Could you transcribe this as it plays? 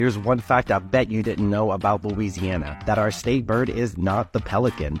Here's one fact I bet you didn't know about Louisiana, that our state bird is not the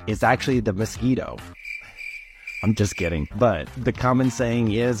pelican, it's actually the mosquito. I'm just kidding. But the common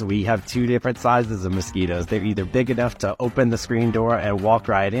saying is we have two different sizes of mosquitoes. They're either big enough to open the screen door and walk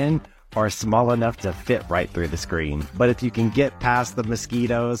right in, or small enough to fit right through the screen. But if you can get past the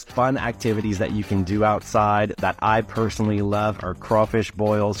mosquitoes, fun activities that you can do outside that I personally love are crawfish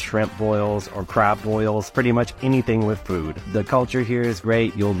boils, shrimp boils, or crab boils, pretty much anything with food. The culture here is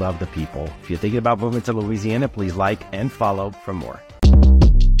great. You'll love the people. If you're thinking about moving to Louisiana, please like and follow for more.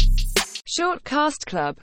 Shortcast Club.